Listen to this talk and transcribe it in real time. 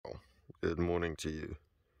Good morning to you.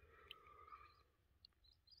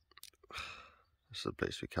 This is the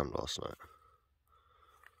place we camped last night.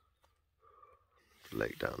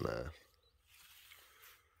 Lake down there.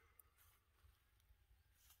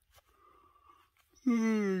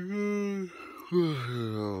 Oh,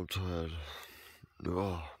 I'm tired.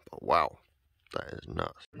 Oh, but wow, that is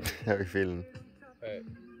nuts. How are you feeling? Hey,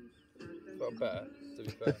 felt better, to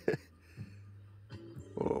be fair.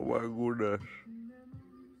 Oh my goodness.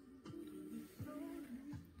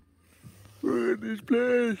 Look at this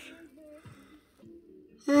place.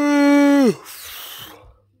 I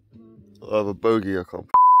have a bogey, I can't.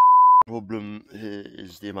 The problem here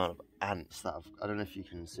is the amount of ants that I don't know if you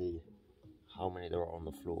can see how many there are on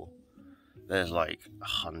the floor. There's like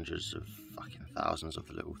hundreds of fucking thousands of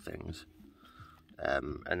little things.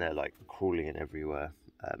 And they're like crawling in everywhere.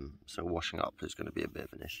 So washing up is going to be a bit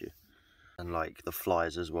of an issue. And like the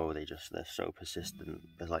flies as well, they're so persistent.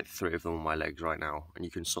 There's like 3 of them on my legs right now, and you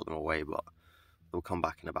can sort them away, but they'll come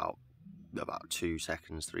back in about 2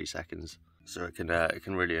 seconds, 3 seconds. So it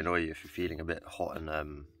can really annoy you if you're feeling a bit hot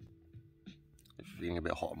and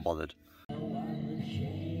bothered.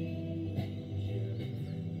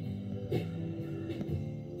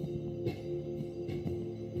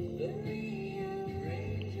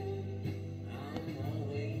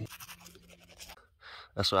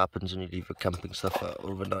 That's what happens when you leave your camping stuff out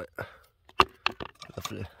overnight.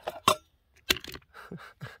 Lovely.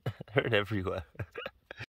 They're in everywhere.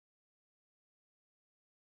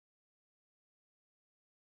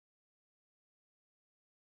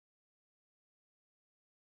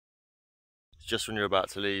 Just when you're about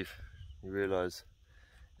to leave, you realise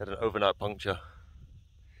you had an overnight puncture.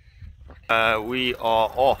 We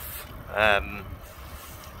are off.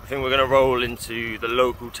 I think we're going to roll into the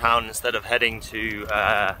local town instead of heading to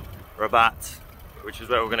Rabat, which is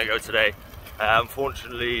where we're going to go today.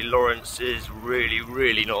 Unfortunately, Lawrence is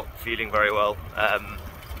really not feeling very well.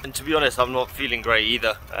 And to be honest, I'm not feeling great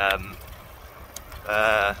either.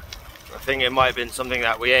 I think it might have been something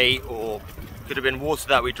that we ate, or could have been water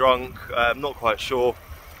that we drank. I'm not quite sure.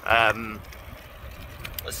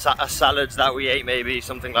 Salads that we ate, maybe,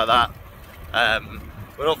 something like that.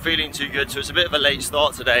 We're not feeling too good, so it's a bit of a late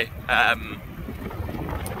start today.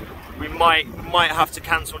 We might have to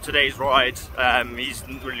cancel today's ride. He's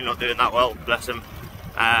really not doing that well, bless him.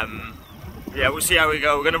 Yeah, we'll see how we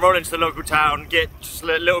go. We're going to roll into the local town, get just a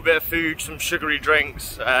little bit of food, some sugary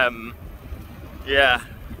drinks. Yeah,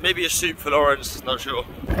 maybe a soup for Lawrence, not sure.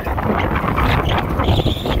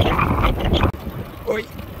 Oi,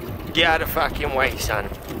 get out of the fucking way, son.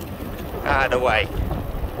 Out of the way.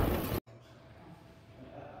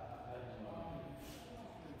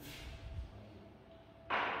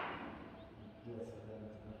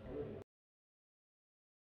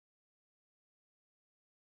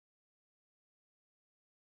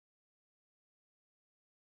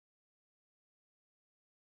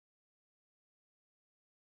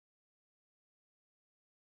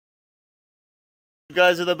 You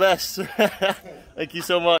guys are the best. Thank you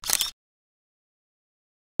so much.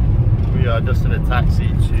 We are just in a taxi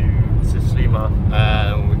to Sislima,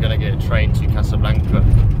 and we're going to get a train to Casablanca.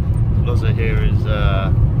 Loza here is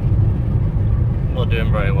not doing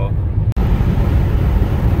very well.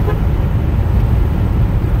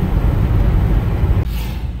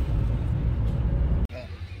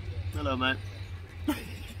 Hello, mate.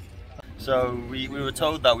 So we were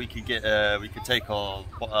told that we could take our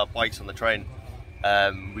bikes on the train.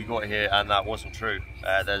 We got here and that wasn't true.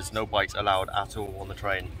 There's no bikes allowed at all on the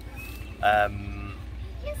train.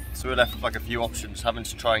 So we're left with like a few options, having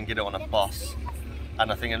to try and get it on a bus.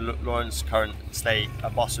 And I think in Lawrence's current state,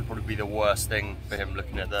 a bus would probably be the worst thing for him,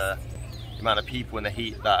 looking at the amount of people in the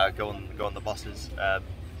heat that go on the buses.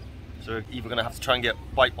 So we're either going to have to try and get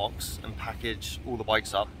a bike box and package all the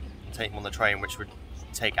bikes up and take them on the train, which would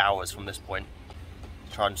take hours from this point.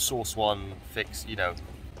 Try and source one, fix,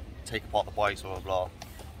 take apart the bikes, blah blah blah.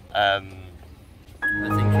 I'm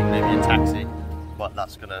thinking maybe a taxi, but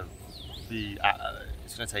that's gonna be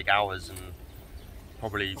it's gonna take hours and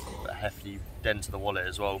probably a hefty dent to the wallet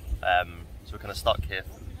as well. So we're kind of stuck here.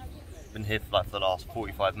 Been here for the last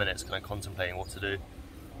 45 minutes, kind of contemplating what to do.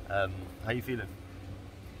 How are you feeling?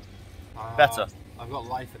 Better. I've got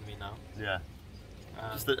life in me now. Yeah.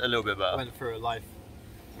 Just a little bit better. I went through a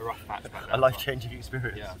rough patch. A life-changing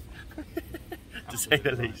experience. Yeah. To say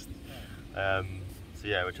the least. So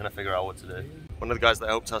yeah, we're trying to figure out what to do. One of the guys that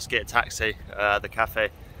helped us get a taxi, the cafe,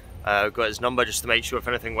 got his number just to make sure if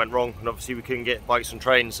anything went wrong, and obviously we couldn't get bikes on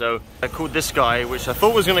trains, so I called this guy, which I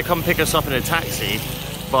thought was going to come pick us up in a taxi,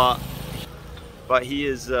 but but he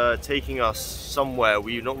is taking us somewhere.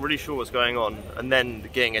 We're not really sure what's going on, and then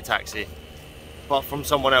getting a taxi, but from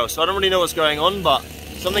someone else. So I don't really know what's going on, but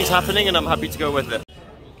something's happening and I'm happy to go with it.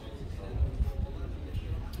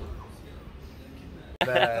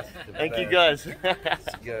 Thank you guys.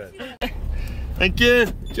 Good. Thank you.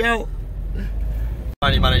 Ciao.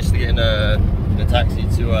 Finally managed to get in a taxi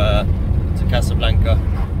to Casablanca.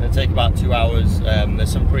 It'll take about 2 hours.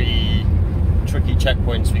 There's some pretty tricky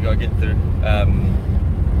checkpoints we got to get through.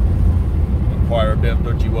 Require a bit of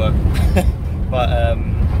dodgy work, but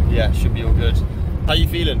yeah, should be all good. How you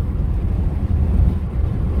feeling?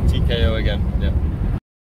 TKO again. Yeah.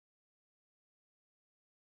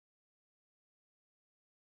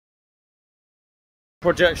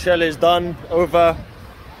 Project Shell is done, over.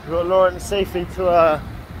 We got Lawrence safely to a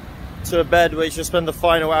bed where he should spend the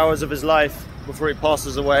final hours of his life before he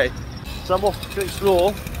passes away. So I'm off to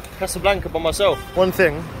explore Casablanca by myself. One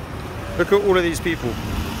thing, look at all of these people.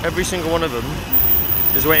 Every single one of them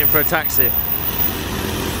is waiting for a taxi.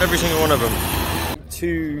 Every single one of them.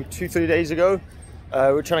 3 days ago, we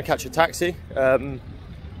were trying to catch a taxi. And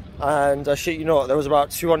I shit you not, there was about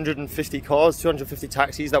 250 cars, 250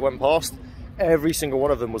 taxis that went past. Every single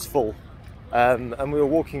one of them was full. And we were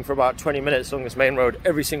walking for about 20 minutes along this main road.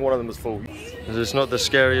 Every single one of them was full. It's not the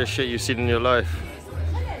scariest shit you've seen in your life.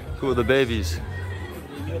 Look at all the babies.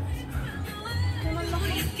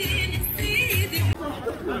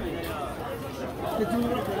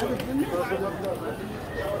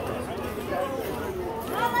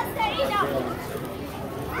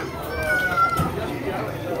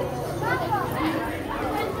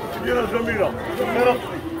 Mira,